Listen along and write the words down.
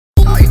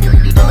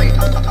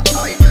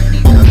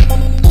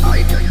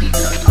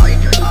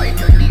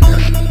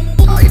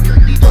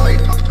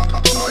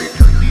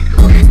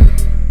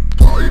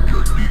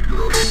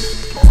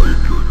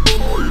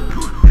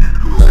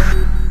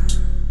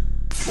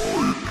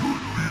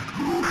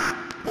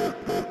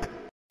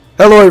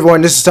Hello everyone,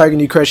 this is Tiger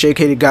Knee Crush,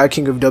 aka the God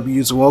King of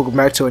W's. Welcome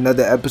back to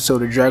another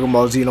episode of Dragon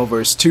Ball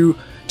XENOVERSE 2.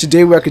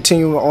 Today we are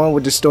continuing on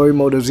with the story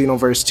mode of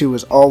XENOVERSE 2.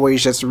 As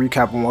always, just to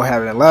recap on what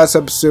happened in the last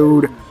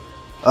episode.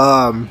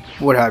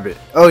 What happened?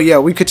 Oh yeah,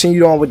 we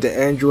continued on with the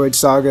Android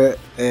saga,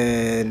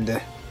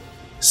 and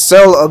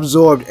Cell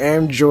absorbed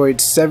Android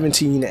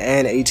 17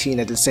 and 18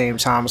 at the same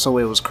time, so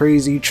it was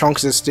crazy.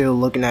 Trunks is still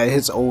looking at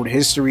his old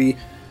history.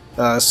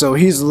 So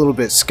he's a little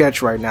bit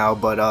sketch right now,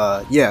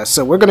 but yeah,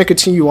 so we're gonna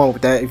continue on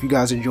with that. If you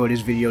guys enjoyed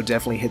this video,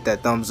 definitely hit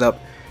that thumbs up,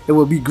 it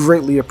would be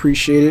greatly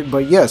appreciated.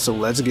 But yeah, so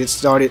let's get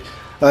started.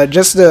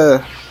 Just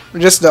a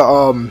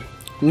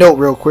note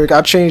real quick,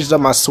 I changed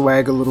up my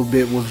swag a little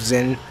bit with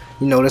Zen.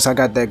 You notice I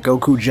got that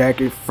Goku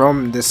jacket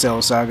from the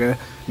Cell saga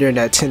during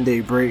that 10-day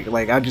break.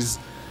 Like, I just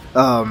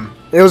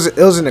it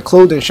was in the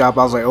clothing shop.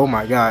 I was like, oh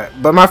my god.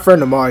 But my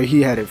friend Amari,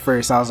 he had it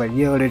first. I was like,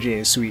 yo, that shit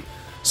is sweet.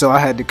 So I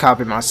had to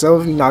copy it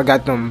myself. You know, I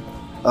got them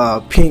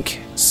pink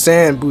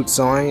sand boots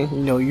on.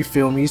 You know, you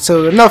feel me?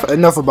 So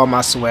enough about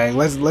my swag.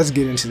 Let's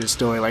get into the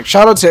story. Like,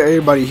 shout out to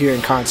everybody here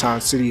in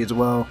Conton City as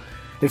well.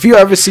 If you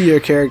ever see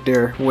your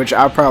character, which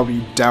I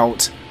probably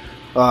doubt,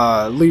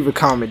 leave a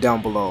comment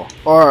down below.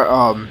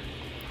 Or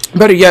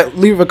better yet,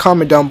 leave a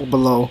comment down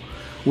below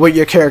what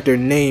your character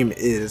name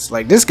is.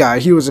 Like, this guy,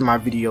 he was in my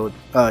video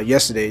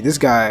yesterday. This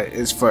guy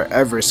is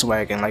forever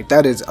swagging. Like,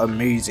 that is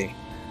amazing.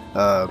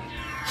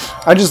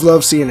 I just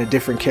love seeing the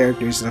different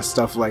characters and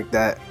stuff like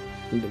that,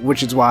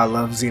 which is why I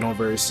love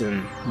XENOVERSE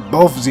and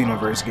both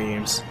XENOVERSE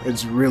games.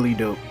 It's really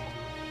dope.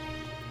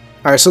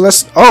 Alright, so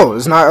let's... Oh,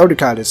 it's not Elder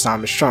Kai this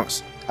time, it's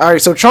Trunks.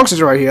 Alright, so Trunks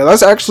is right here.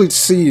 Let's actually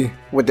see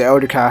what the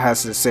Elder Kai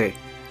has to say.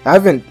 I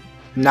haven't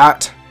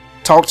not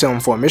talked to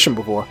him for a mission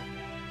before.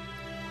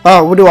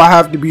 Oh, what do I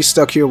have to be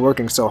stuck here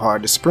working so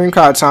hard? The Supreme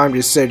Kai time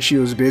just said she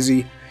was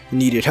busy and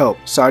needed help,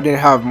 so I didn't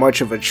have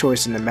much of a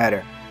choice in the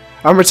matter.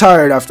 I'm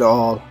retired after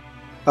all.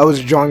 I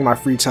was enjoying my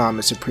free time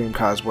in Supreme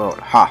Kai's world.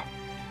 Ha.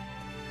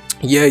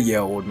 Yeah,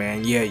 old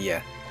man.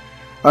 Yeah.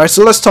 Alright,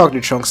 so let's talk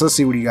to Trunks. Let's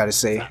see what he got to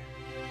say.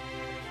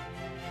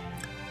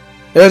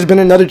 There's been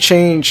another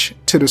change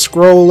to the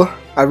scroll.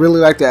 I'd really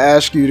like to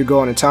ask you to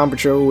go on a time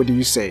patrol. What do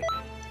you say?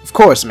 Of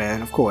course,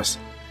 man. Of course.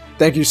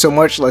 Thank you so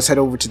much. Let's head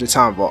over to the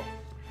time vault.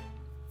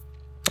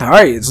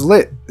 Alright, it's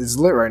lit. It's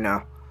lit right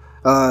now.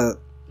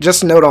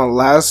 Just a note on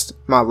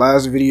my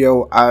last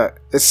video.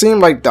 It seemed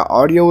like the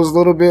audio was a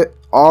little bit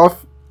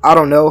off. I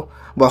don't know,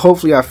 but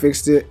hopefully I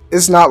fixed it.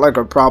 It's not like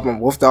a problem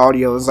with the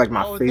audio. It's like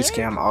my face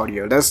cam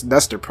audio. That's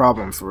the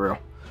problem for real.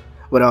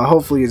 But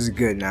hopefully it's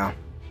good now.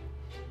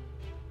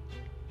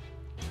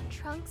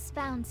 Trunks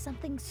found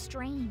something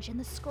strange in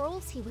the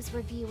scrolls he was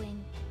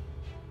reviewing.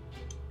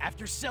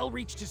 After Cell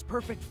reached his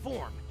perfect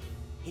form,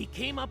 he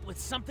came up with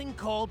something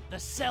called the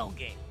Cell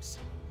Games.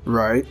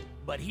 Right.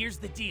 But here's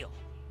the deal.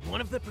 One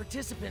of the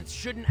participants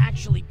shouldn't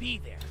actually be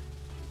there.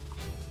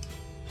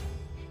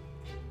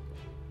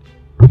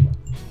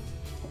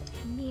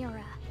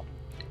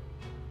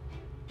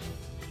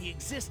 He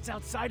exists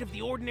outside of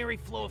the ordinary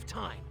flow of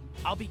time.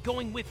 I'll be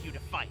going with you to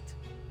fight.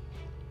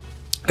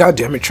 God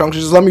damn it, Trunks,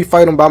 just let me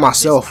fight him by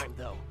myself. This time,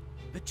 though,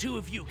 the two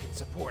of you can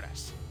support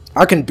us.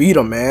 I can beat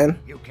him, man.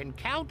 You can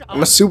count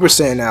I'm a Super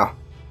Saiyan now.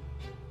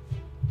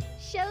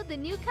 Show the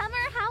newcomer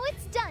how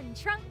it's done,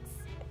 Trunks.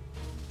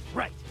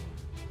 Right.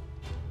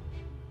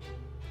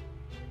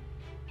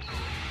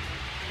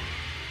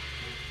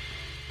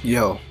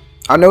 Yo,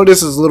 I know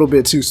this is a little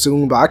bit too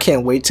soon, but I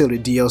can't wait till the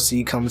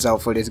DLC comes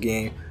out for this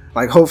game.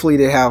 Like, hopefully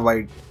they have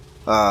like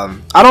I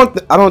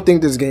don't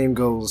think this game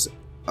goes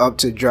up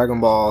to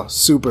Dragon Ball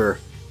Super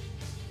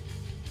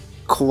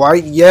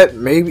quite yet.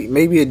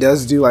 Maybe it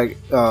does do like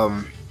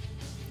a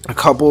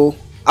couple.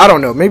 I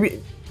don't know.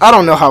 Maybe I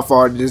don't know how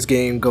far this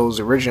game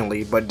goes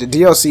originally, but the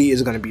DLC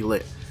is gonna be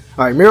lit.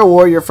 Alright, Mirror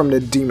Warrior from the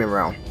Demon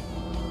Realm.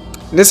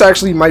 This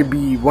actually might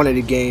be one of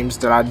the games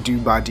that I do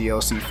buy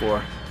DLC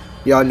for.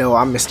 Y'all know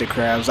I'm Mr.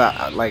 Krabs.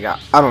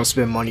 I don't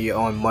spend money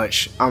on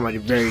much. I'm a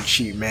very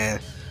cheap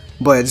man.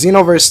 But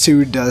XENOVERSE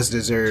 2 does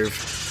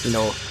deserve, you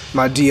know,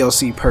 my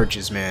DLC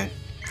purchase, man.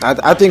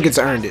 I think it's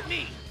earned it.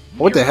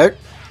 What the heck?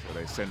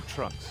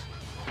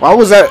 Why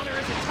was that?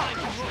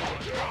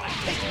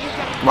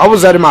 Why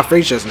was that in my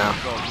face just now?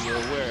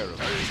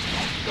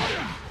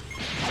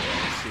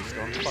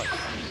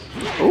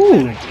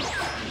 Ooh.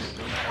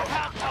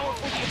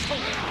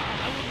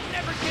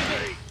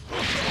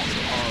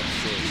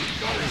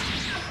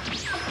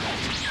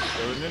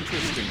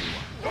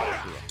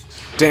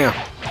 Damn.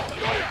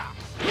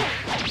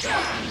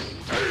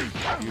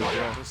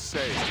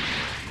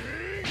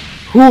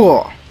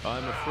 Cool.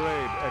 I'm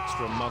afraid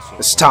extra muscle.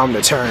 It's time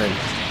to turn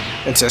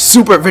into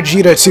Super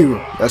Vegeta 2.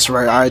 That's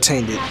right, I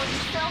attained it.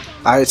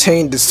 I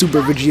attained the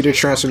Super Vegeta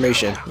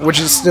transformation, which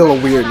is still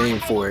a weird name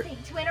for it.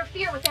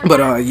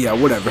 But yeah,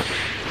 whatever.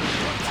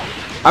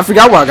 I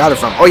forgot where I got it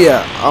from. Oh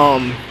yeah,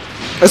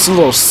 it's a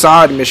little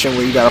side mission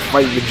where you gotta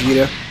fight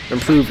Vegeta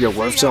and prove your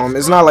worth to him.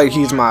 It's not like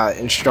he's my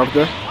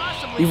instructor.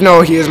 Even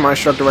though he is my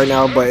instructor right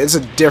now, but it's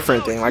a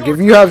different thing. Like, if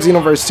you have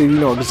XENOVERSE 2, you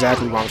know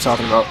exactly what I'm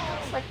talking about.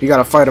 You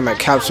gotta fight him at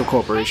Capsule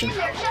Corporation.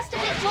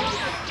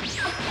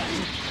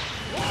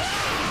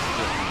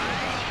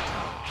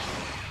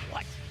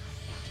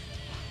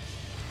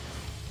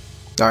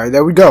 Alright,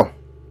 there we go.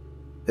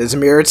 Is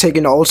Mirror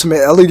taking the ultimate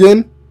L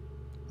again?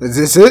 Is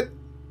this it?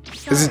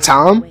 Is it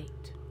time? Wait.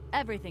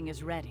 Everything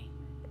is ready.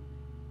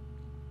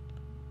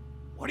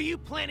 What are you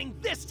planning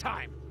this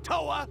time,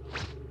 Toa?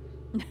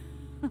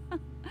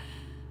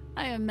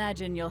 I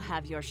imagine you'll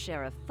have your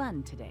share of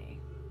fun today.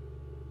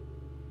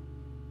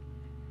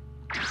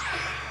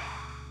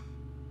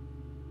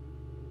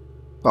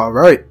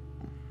 Alright.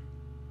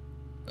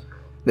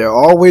 They're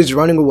always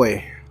running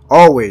away.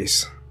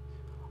 Always.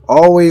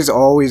 Always,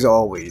 always,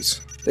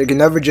 always. They can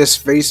never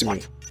just face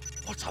me.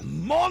 What's a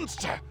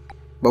monster?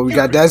 But we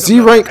got that Z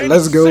rank.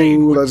 Let's go,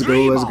 let's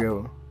go, let's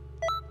go.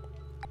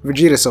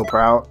 Vegeta's so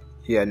proud.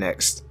 Yeah,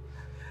 next.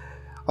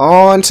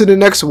 On to the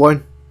next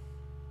one.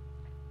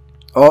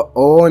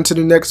 Oh, on to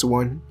the next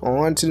one.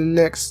 On to the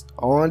next.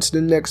 On to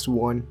the next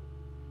one.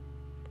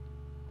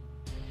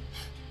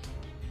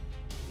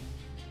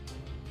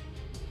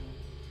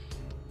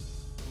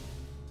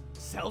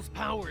 Cell's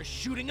power is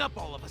shooting up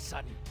all of a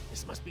sudden.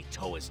 This must be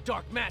Toa's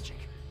dark magic.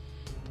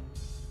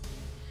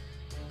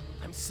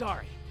 I'm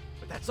sorry,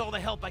 but that's all the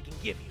help I can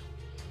give you.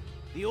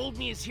 The old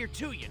me is here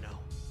too, you know.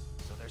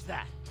 So there's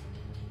that.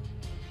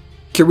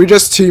 Can we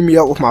just team me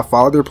up with my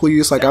father,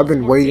 please? Like, I've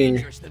been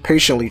waiting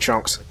patiently,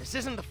 Trunks. But this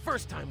isn't the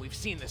first time we've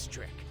seen this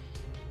trick.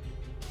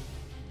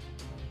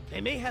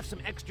 They may have some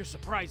extra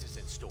surprises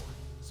in store,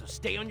 so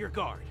stay on your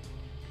guard.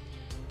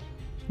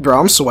 Bro,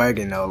 I'm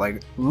swagging though.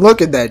 Like,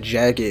 look at that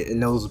jacket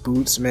and those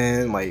boots,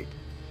 man. Like,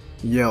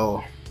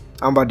 yo,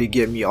 I'm about to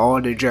get me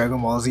all the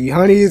Dragon Ball Z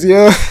honeys,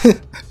 yo.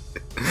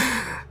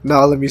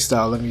 No, let me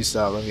stop, let me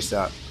stop, let me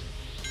stop.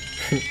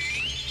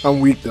 I'm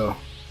weak though.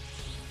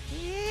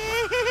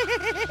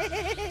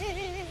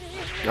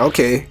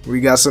 Okay,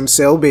 we got some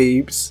Cell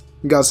babes.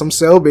 We got some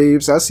Cell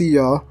babes. I see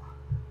y'all.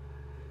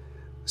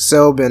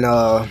 Cell been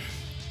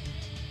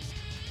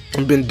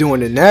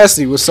doing it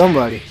nasty with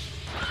somebody.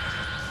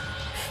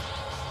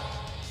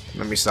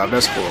 Let me stop.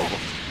 That's horrible.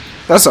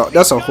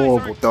 That's a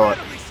horrible thought.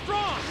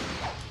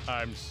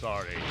 I'm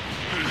sorry.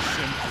 He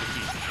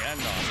simply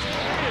cannot.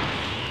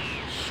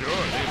 Sure,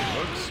 they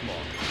look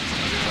small.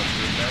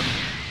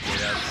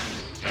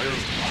 But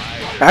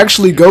remember,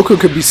 actually, Goku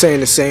could be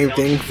saying the same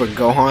thing for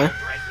Gohan.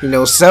 You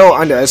know, Cell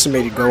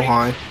underestimated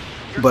Gohan,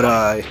 but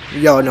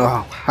y'all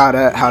know how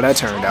that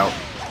turned out.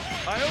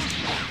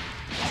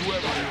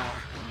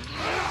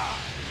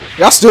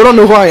 Y'all still don't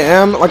know who I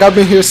am? Like, I've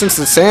been here since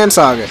the Sand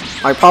Saga.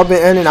 Like, popping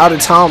in and out of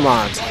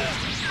timelines.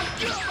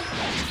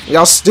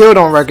 Y'all still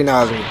don't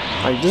recognize me.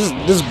 Like,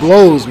 this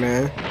blows,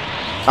 man.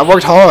 I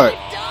worked hard.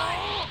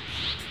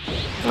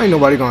 Ain't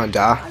nobody gonna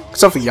die.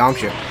 Except for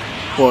Yamcha.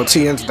 Well,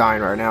 TN's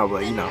dying right now,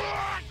 but you know.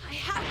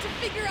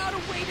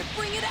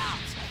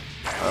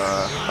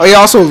 Oh, you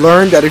also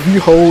learned that if you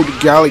hold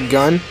Galley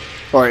Gun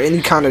or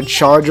any kind of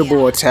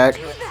chargeable attack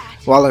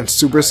while in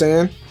Super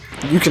Saiyan,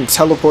 you can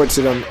teleport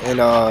to them and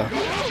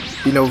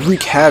you know,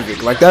 wreak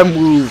havoc. Like, that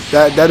move,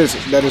 that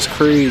is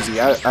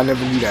crazy. I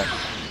never knew that.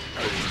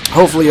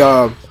 Hopefully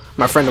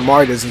my friend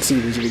Amari doesn't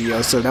see this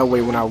video, so that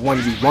way when I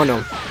 1v1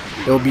 him,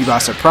 it'll be by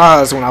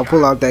surprise when I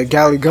pull out that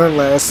Galley Gun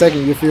last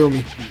second, you feel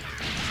me?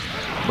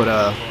 But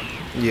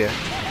yeah.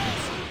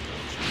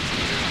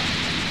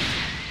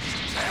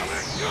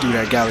 Do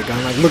that Galley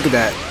Gun, like, look at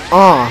that.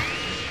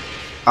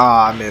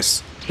 I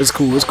missed. It's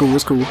cool, it's cool,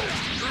 it's cool.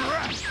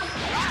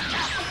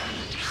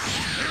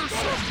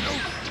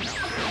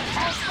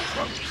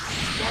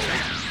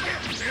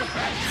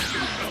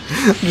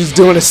 Just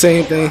doing the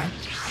same thing.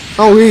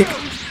 I'm weak.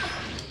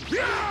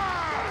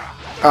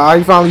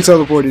 He finally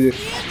teleported it.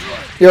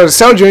 Yo, the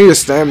Cell Jr.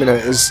 stamina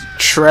is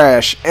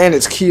trash, and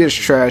its ki is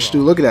trash,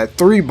 dude. Look at that.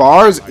 3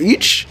 bars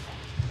each?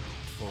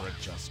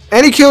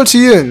 And he killed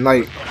Tien.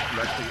 Like,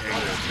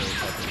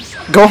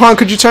 Gohan,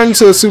 could you turn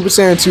into a Super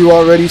Saiyan 2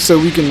 already so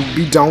we can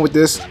be done with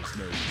this?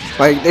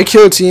 Like, they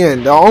killed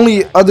Tien. The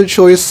only other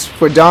choice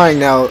for dying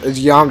now is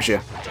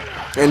Yamcha.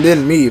 And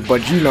then me,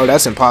 but you know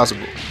that's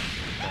impossible.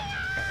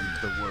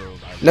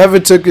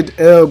 Never took an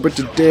L, but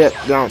today I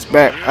bounced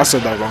back. I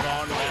said that wrong.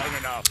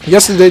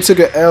 Yesterday took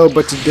an L,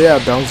 but today I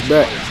bounced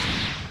back.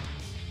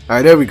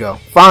 Alright, there we go.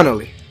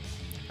 Finally.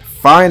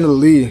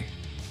 Finally.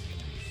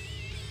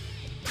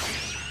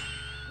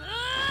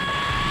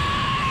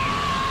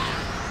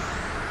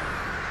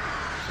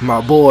 My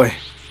boy.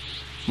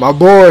 My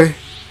boy.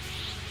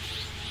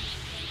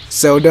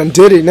 Cell done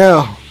did it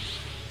now.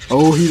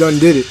 Oh, he done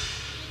did it.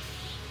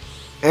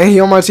 And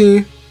he on my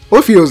team? What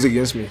if he was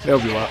against me?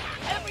 That'll be wild.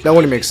 That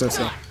wouldn't make sense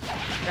though.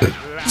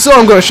 So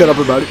I'm gonna shut up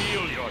about it.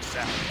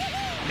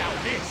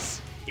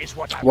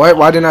 What?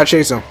 Why didn't I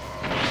chase him?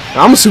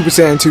 I'm a Super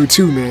Saiyan 2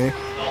 too, man.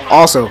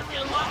 Also,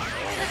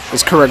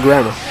 it's correct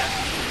grammar.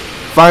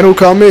 Final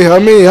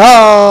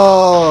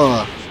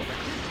Kamehameha!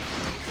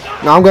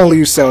 Now I'm gonna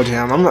leave Cell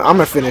Jam. I'm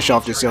gonna finish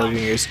off the Cell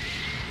Juniors.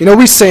 You know,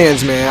 we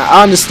Saiyans, man.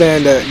 I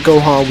understand that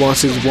Gohan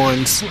wants his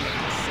ones,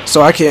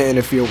 so I can't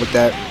interfere with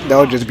that. That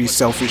would just be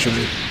selfish of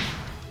me.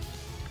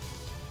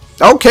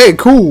 Okay,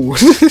 cool.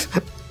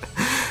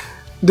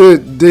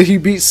 Did he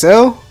beat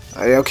Cell?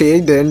 Okay,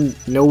 then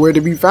nowhere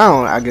to be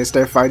found. I guess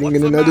they're fighting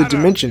in another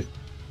dimension.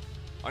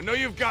 I know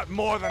you've got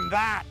more than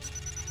that.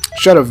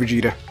 Shut up,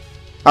 Vegeta.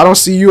 I don't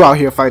see you out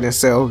here fighting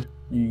Cell,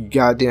 you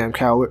goddamn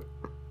coward.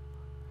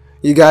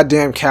 You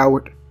goddamn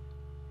coward.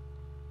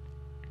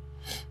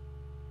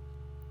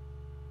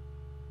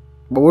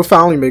 But we're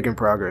finally making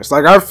progress.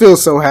 Like, I feel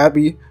so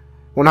happy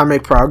when I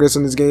make progress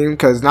in this game,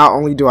 because not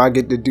only do I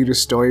get to do the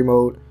story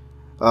mode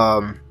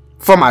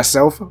for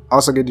myself, I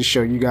also get to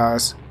show you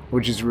guys,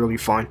 which is really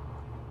fun.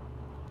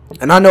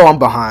 And I know I'm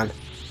behind.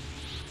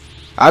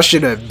 I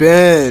should have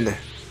been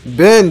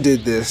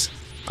did this.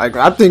 Like,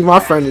 I think my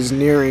friend is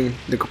nearing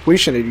the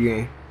completion of the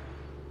game.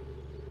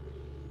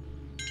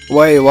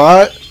 Wait,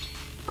 what?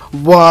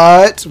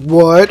 What?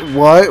 What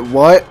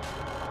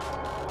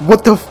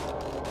the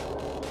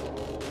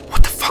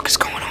fuck is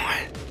going on?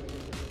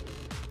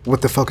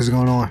 What the fuck is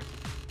going on?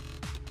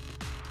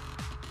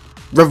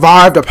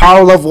 Revived a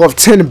power level of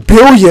 10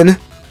 billion.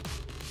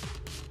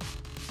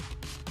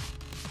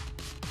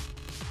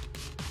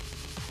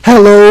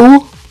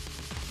 Hello?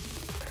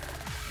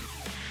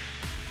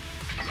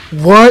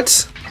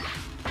 What?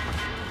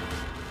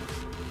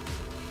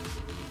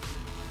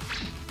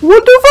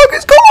 What the fuck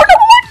is going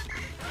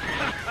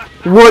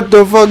on? What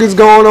the fuck is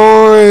going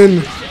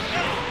on?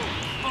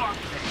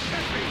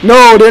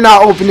 No, they're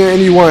not opening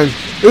anyone.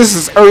 This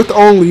is Earth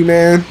only,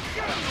 man.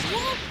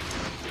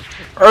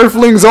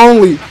 Earthlings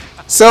only.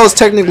 Cell's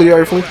technically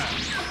Earthling.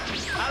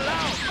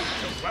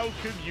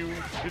 Welcome you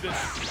to the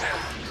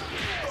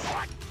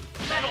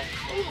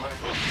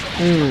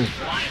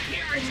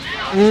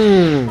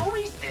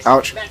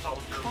Ouch.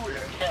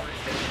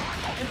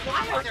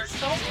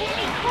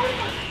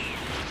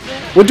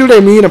 What do they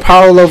mean a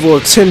power level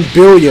of 10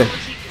 billion?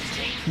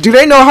 Do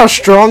they know how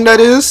strong that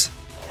is?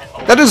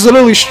 That is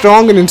literally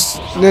stronger than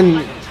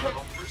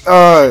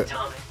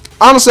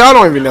honestly, I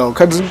don't even know,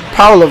 because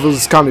power level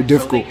is kind of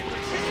difficult.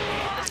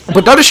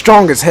 But that is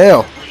strong as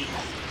hell.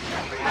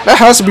 That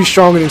has to be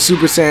stronger than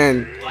Super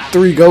Saiyan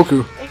 3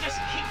 Goku.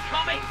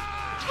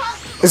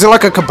 Is it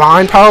like a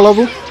combined power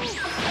level?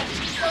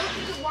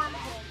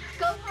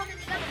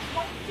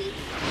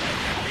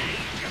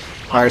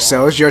 Alright,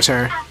 Cell, it's your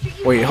turn.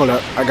 Wait, hold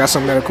up. I got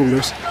some meta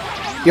coolers.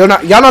 Y'all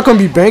not gonna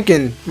be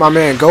banking my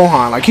man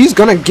Gohan. Like, he's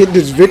gonna get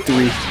this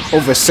victory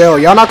over Cell.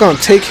 Y'all not gonna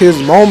take his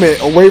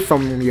moment away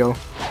from him, yo.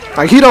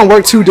 Like, he don't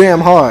work too damn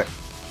hard.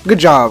 Good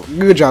job.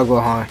 Good job,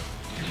 Gohan.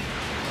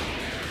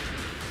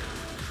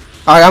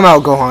 Alright, I'm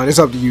out, Gohan. It's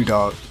up to you,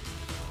 dog.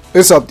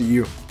 It's up to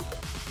you.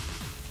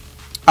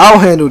 I'll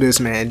handle this,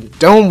 man.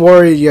 Don't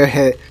worry your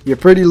head, your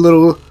pretty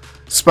little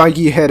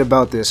spiky head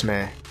about this,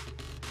 man.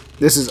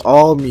 This is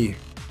all me.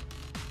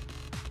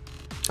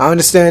 I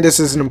understand this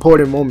is an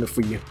important moment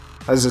for you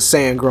as a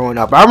Saiyan growing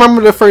up. I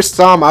remember the first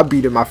time I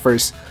beat my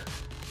first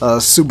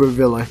super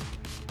villain.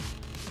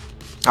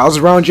 I was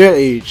around your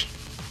age,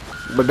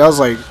 but that was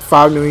like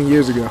 5 million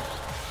years ago.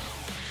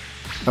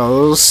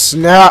 Oh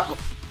snap!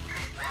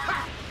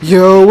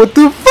 Yo, what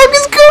the fuck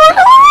is going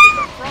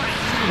on?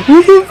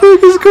 What the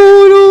fuck is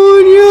going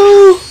on,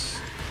 yo?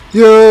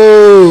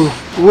 Yo,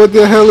 what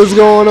the hell is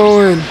going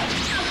on?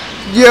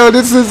 Yo,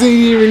 this isn't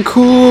even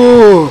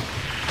cool.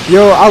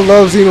 Yo, I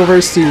love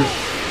Xenoverse 2.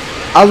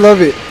 I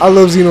love it. I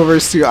love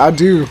Xenoverse 2. I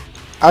do.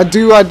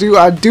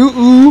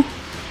 Ooh.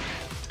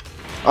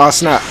 Oh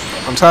snap.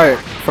 I'm tired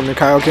from the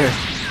Kaioken.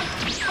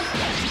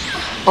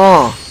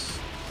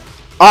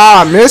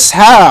 Miss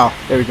how?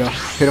 There we go.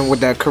 Hit him with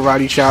that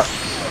karate chop.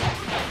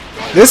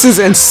 This is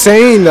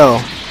insane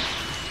though.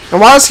 And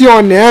why is he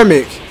on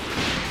Namek?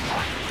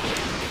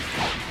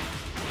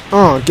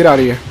 Get out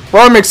of here.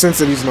 Well, it makes sense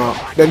that he's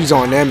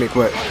on Namek,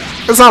 but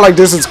it's not like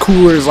this is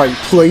Cooler's like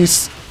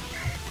place.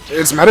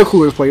 It's Meta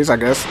Cooler's place, I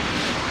guess.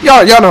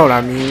 Y'all know what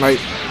I mean. Like,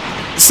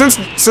 since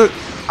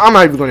I'm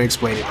not even gonna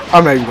explain it.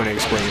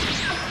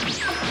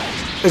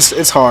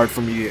 It's hard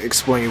for me to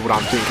explain what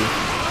I'm thinking,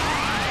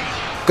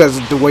 because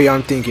the way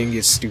I'm thinking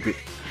is stupid.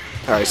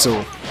 All right,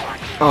 so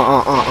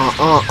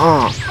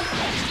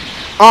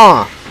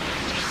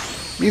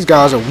these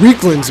guys are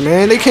weaklings,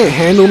 man. They can't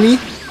handle me.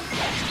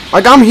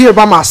 Like, I'm here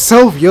by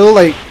myself, yo.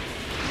 Like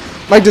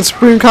the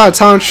Supreme Kai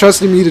Town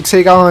trusted me to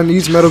take on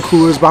these Metal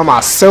Coolers by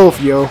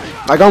myself, yo.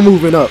 Like, I'm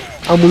moving up.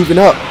 I am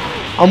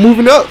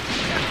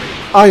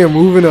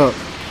moving up.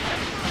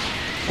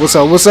 What's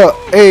up?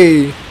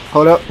 Hey,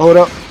 hold up.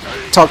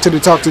 Talk to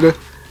the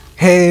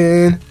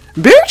hand.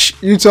 Bitch,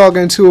 you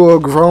talking to a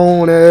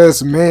grown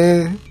ass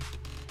man.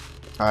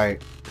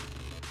 Alright.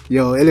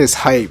 Yo, it is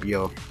hype,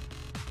 yo.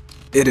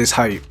 It is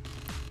hype.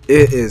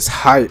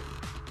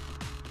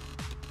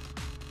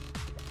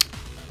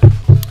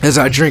 As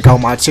I drink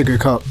out my ticker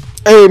cup.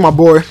 Hey, my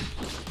boy.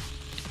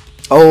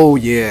 Oh,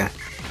 yeah.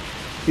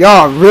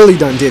 Y'all really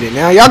done did it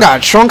now. Y'all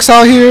got Trunks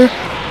out here.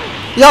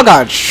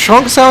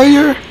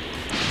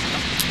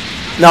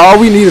 Now, all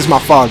we need is my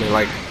father.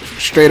 Like,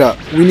 straight up.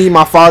 We need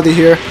my father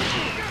here.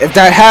 If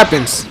that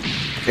happens.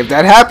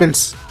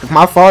 If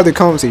my father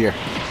comes here,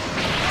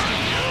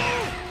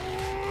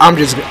 I'm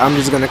just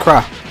gonna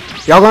cry.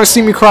 Y'all gonna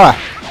see me cry.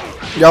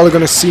 Y'all are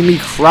gonna see me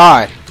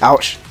cry.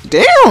 Ouch.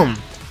 Damn.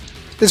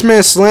 This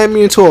man slammed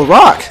me into a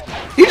rock.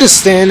 He just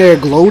stand there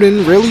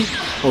gloating, really?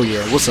 Oh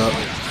yeah, what's up?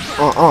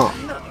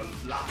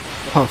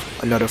 Huh,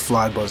 another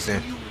fly buzzed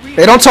in.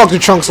 Hey, don't talk to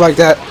Trunks like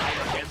that.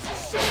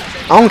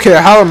 I don't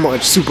care how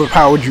much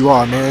superpowered you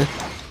are, man.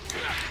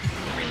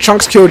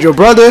 Trunks killed your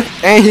brother,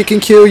 and he can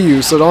kill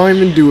you, so don't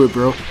even do it,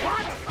 bro.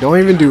 Don't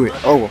even do it.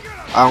 Oh,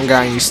 I don't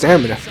got any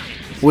stamina,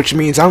 which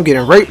means I'm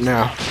getting raped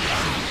now.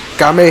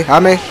 Got me,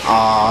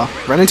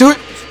 run into it?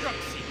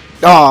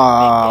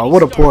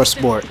 What a poor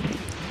sport.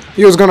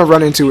 He was gonna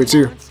run into it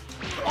too.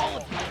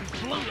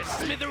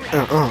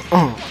 No,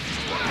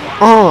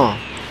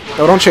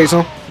 don't chase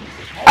him.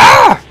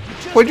 Ah!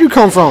 Where'd you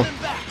come from?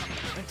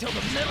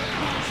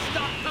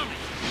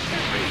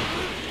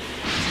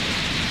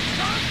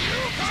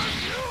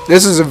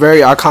 This is a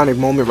very iconic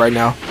moment right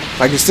now.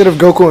 Like, instead of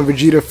Goku and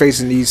Vegeta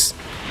facing these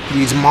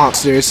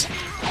monsters,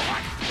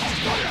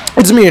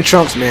 it's me and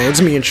Trunks, man. It's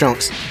me and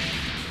Trunks.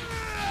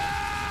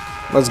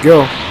 Let's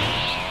go.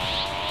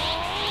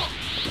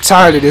 I'm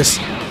tired of this.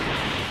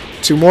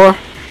 2 more.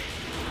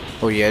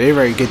 Oh yeah, they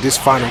ready to get this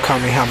final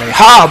Kamehameha.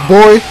 Ha,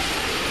 boy!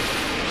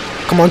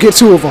 Come on, get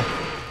 2 of them.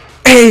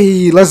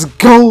 Hey, let's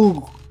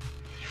go.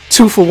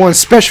 2 for 1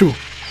 special.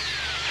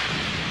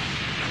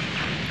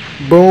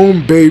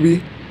 Boom,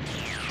 baby.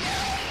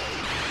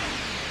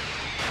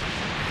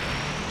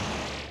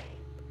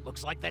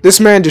 Looks like that. This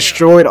man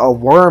destroyed a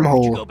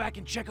wormhole. Go back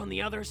and check on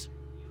the others.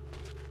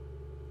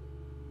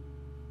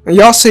 And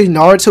y'all say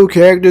Naruto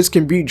characters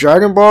can beat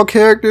Dragon Ball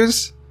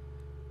characters?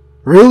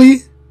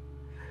 Really?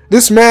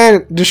 This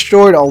man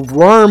destroyed a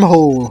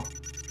wormhole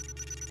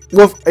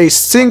with a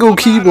single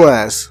ki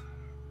blast.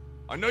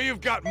 I know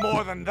you've got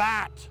more than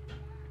that.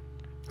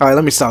 Alright,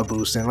 let me stop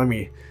boosting. Let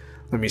me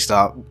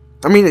stop.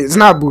 I mean, it's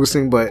not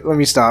boosting, but let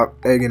me stop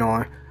egging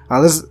on.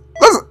 Let's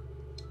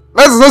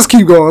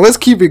keep going. Let's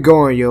keep it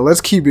going, yo. Let's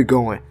keep it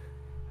going.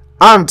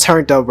 I'm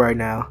turned up right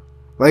now.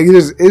 Like, it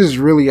is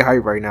really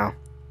hype right now.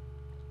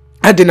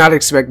 I did not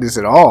expect this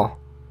at all.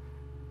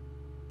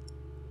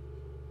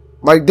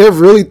 Like, they're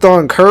really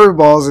throwing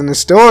curveballs in the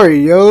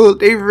story, yo.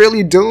 They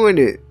really doing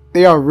it.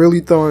 They are really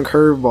throwing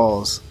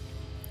curveballs.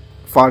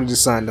 Father to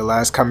Son, the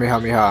last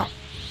Kamehameha.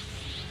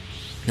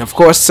 And of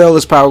course, Cell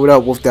is powered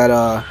up with that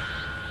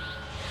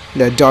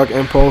Dark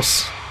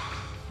Impulse.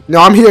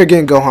 No, I'm here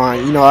again,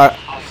 Gohan. You know,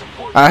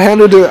 I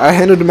handled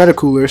the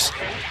Metacoolers.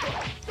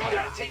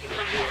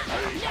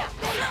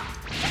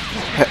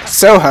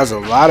 Cell has a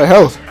lot of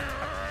health.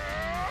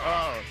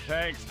 Oh,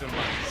 thanks to my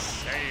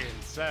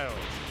Saiyan cells.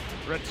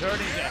 Returning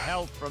to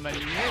health from a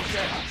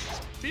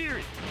near-death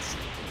experience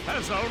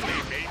has only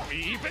made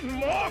me even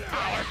more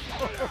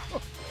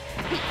powerful.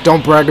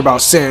 Don't brag about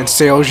Saiyan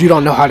cells. You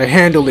don't know how to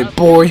handle it,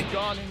 boy.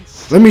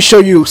 Let me show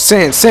you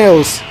Saiyan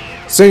cells.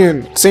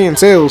 Saiyan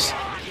cells.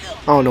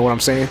 I don't know what I'm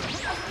saying.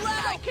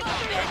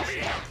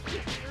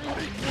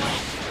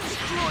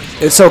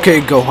 It's okay,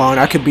 Gohan.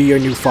 I could be your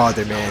new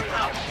father, man.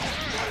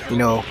 You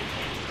know,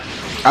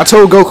 I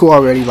told Goku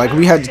already. Like,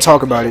 we had to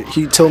talk about it.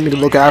 He told me to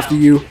look after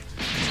you.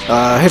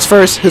 His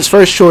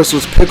first choice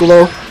was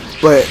Piccolo,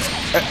 but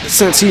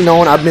since he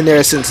known, I've been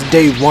there since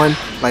day 1.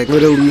 Like,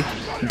 literally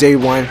day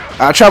 1.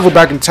 I traveled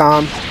back in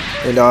time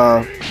and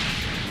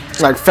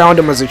like found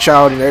him as a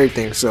child and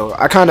everything. So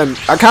I kind of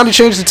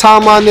changed the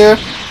timeline there.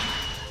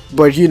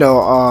 But you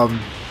know,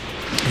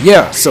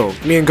 yeah. So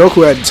me and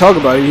Goku had to talk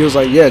about it. He was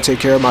like, "Yeah, take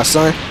care of my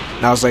son."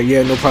 And I was like,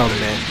 "Yeah, no problem,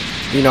 man.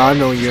 You know, I've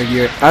known you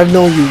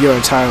your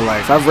entire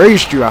life. I've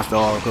raised you after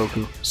all,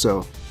 Goku."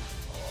 So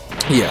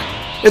yeah,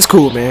 it's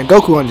cool, man.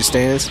 Goku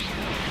understands.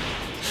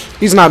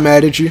 He's not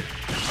mad at you.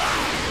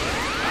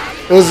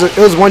 It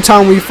was one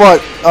time we fought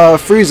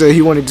Frieza.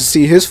 He wanted to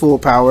see his full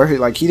power.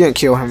 Like, he didn't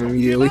kill him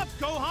immediately.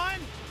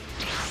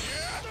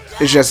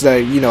 It's just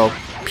that, you know,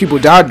 people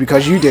died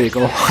because you did it,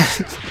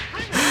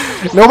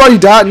 Gohan. Nobody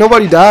died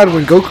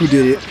when Goku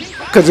did it,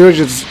 because there was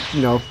just,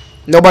 you know,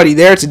 nobody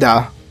there to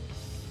die.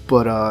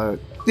 But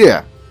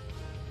yeah,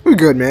 we're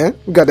good, man.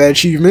 We got that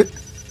achievement.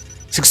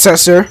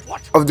 Successor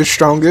of the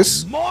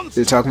strongest.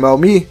 They're talking about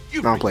me.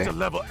 No, I'm playing.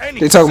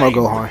 They're talking about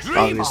Gohan,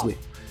 obviously.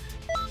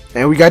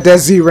 And we got that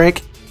Z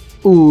rank.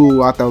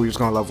 Ooh, I thought we was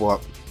gonna level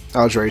up.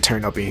 I was ready to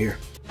turn up in here.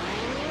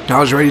 I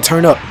was ready to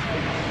turn up.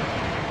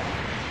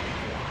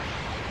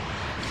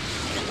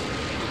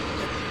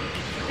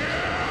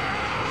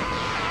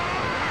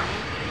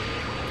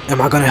 Am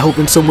I gonna help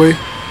in some way?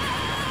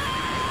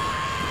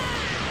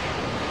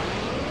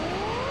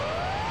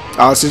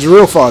 Oh, it's his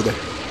real father.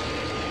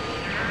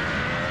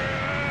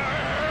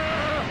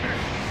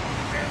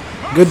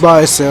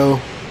 Goodbye, Cell.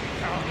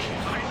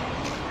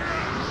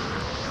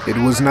 It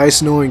was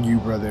nice knowing you,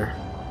 brother.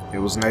 It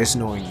was nice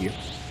knowing you.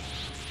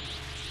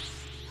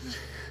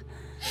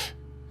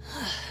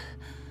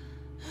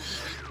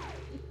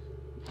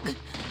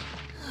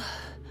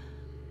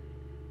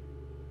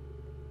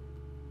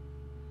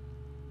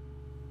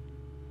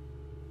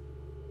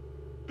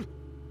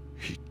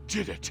 He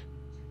did it.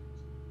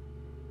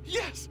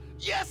 Yes,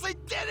 I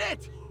did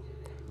it.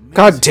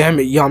 God damn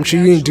it, Yamcha,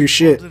 you didn't do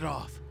shit.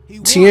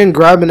 Tien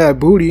grabbing that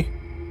booty.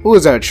 Who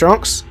is that,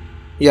 Trunks?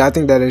 Yeah, I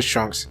think that is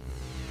Trunks.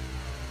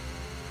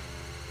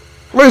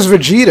 Where's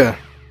Vegeta?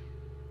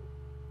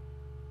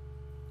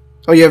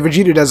 Oh yeah,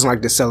 Vegeta doesn't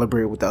like to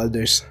celebrate with the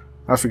others.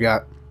 I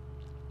forgot.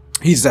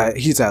 He's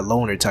that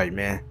loner type,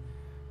 man.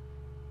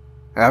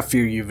 I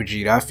feel you,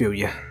 Vegeta. I feel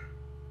you.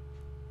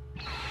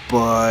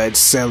 But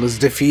Cell is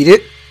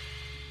defeated,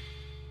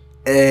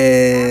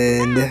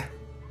 and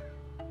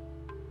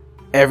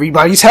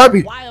everybody's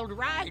happy. Wild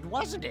ride,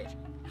 wasn't it?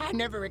 I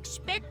never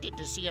expected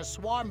to see a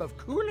swarm of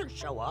coolers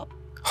show up.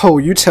 Oh,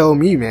 you tell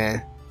me,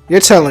 man. You're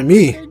telling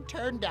me. It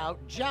turned out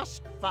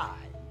just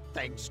fine,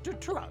 thanks to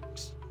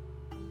Trunks.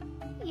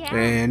 Yeah.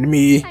 And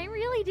me. I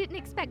really didn't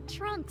expect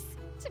Trunks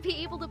to be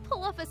able to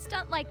pull off a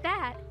stunt like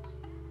that.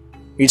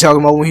 You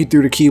talking about when he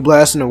threw the key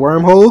blast in the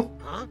wormhole?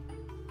 Huh?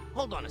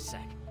 Hold on a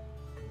sec.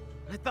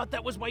 I thought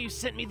that was why you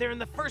sent me there in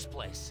the first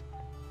place.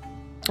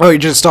 Oh, you're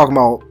just talking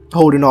about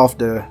holding off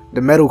the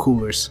metal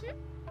coolers.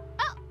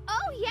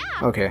 Oh yeah.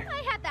 Okay.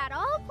 I had that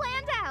all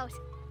planned out.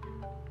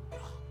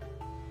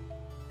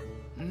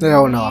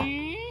 Hell no.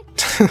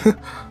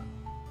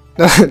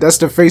 That's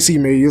the face he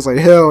made. He was like,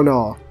 hell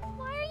no.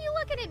 Why are you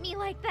looking at me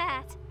like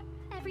that?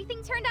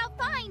 Everything turned out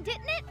fine,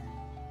 didn't it?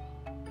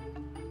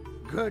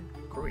 Good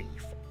grief.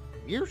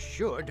 You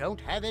sure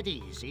don't have it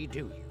easy, do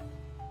you?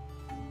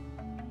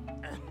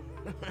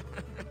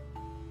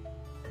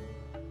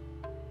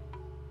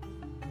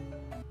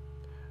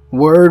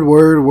 Word,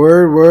 word,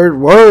 word, word,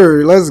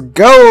 word. Let's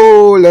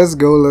go. Let's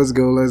go. Let's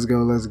go. Let's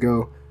go. Let's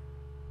go.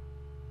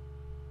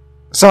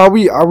 So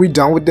are we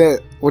done with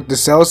that, with the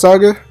Cell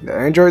saga, the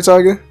Android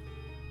saga?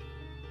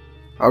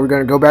 Are we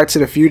gonna go back to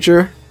the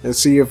future and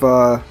see if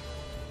God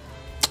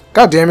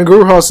damn it,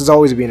 Guru House is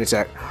always being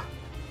attacked.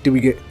 Did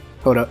we get?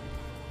 Hold up.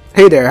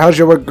 Hey there, how's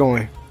your work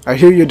going? I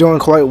hear you're doing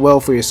quite well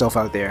for yourself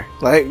out there.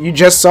 Like, you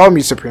just saw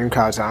me, Supreme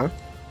Kaitan.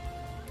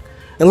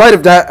 In light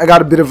of that, I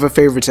got a bit of a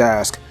favor to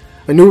ask.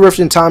 A new rift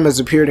in time has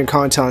appeared in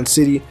Kanton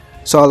City,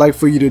 so I'd like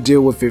for you to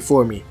deal with it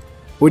for me.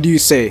 What do you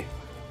say?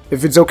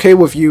 If it's okay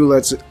with you,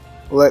 let's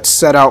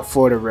set out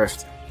for the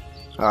rift.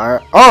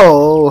 Alright.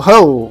 Oh,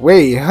 ho,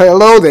 wait,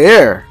 hello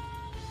there.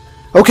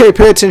 Okay,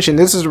 pay attention.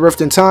 This is a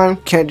rift in time.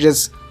 Can't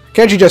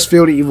you just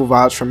feel the evil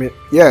vibes from it?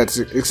 Yeah,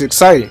 it's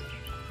exciting.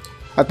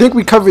 I think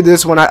we covered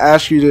this when I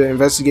asked you to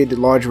investigate the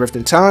large rift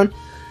in time.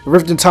 The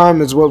rift in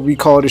time is what we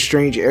call the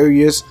strange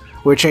areas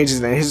where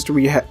changes in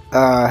history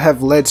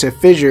have led to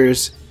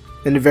fissures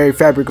in the very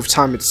fabric of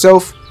time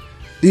itself.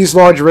 These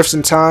large rifts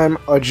in time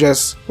are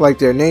just like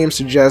their name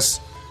suggests,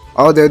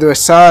 although their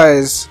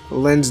size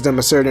lends them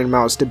a certain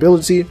amount of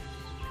stability.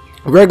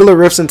 Regular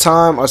rifts in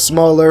time are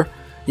smaller,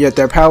 yet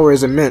their power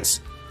is immense.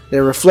 They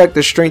reflect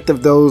the strength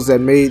of those that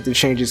made the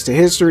changes to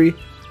history.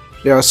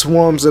 There are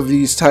swarms of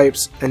these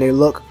types, and they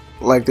look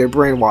like they're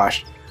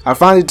brainwashed. I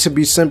find it to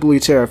be simply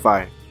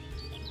terrifying.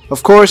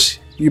 Of course,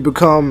 you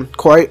become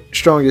quite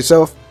strong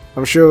yourself.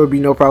 I'm sure it would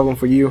be no problem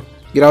for you.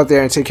 Get out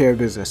there and take care of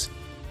business.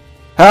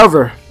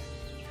 However,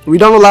 we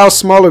don't allow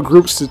smaller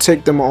groups to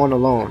take them on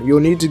alone. You'll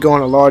need to go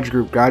on a large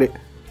group, got it?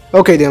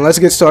 Okay then, let's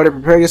get started.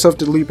 Prepare yourself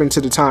to leap into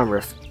the time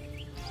rift.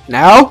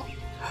 Now?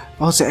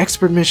 Oh, it's an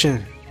expert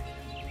mission.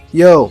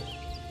 Yo,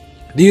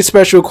 these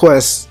special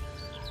quests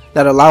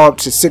that allow up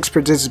to 6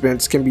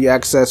 participants can be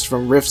accessed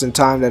from rifts in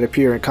time that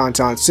appear in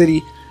Kanton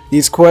City.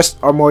 These quests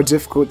are more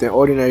difficult than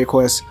ordinary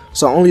quests,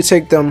 so only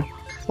take them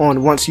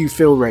on once you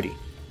feel ready.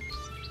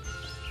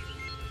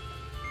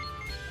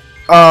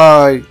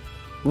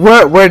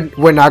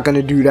 We're not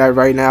gonna do that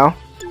right now.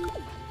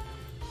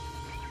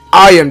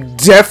 I am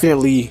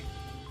definitely...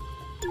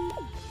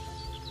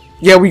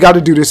 Yeah, we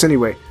gotta do this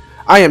anyway.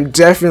 I am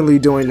definitely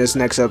doing this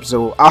next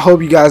episode. I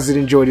hope you guys did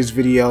enjoy this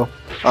video.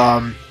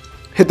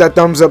 Hit that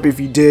thumbs up if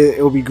you did.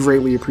 It will be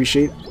greatly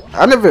appreciated.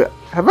 Have I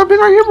been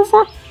right here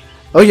before?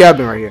 Oh yeah, I've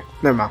been right here.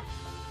 Never mind.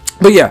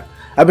 But yeah,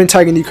 I've been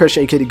Tiger Knee Crush,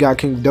 aka the God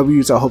King of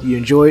W's. I hope you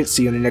enjoyed.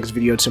 See you in the next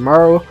video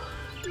tomorrow.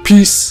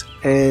 Peace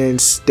and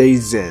stay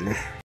zen.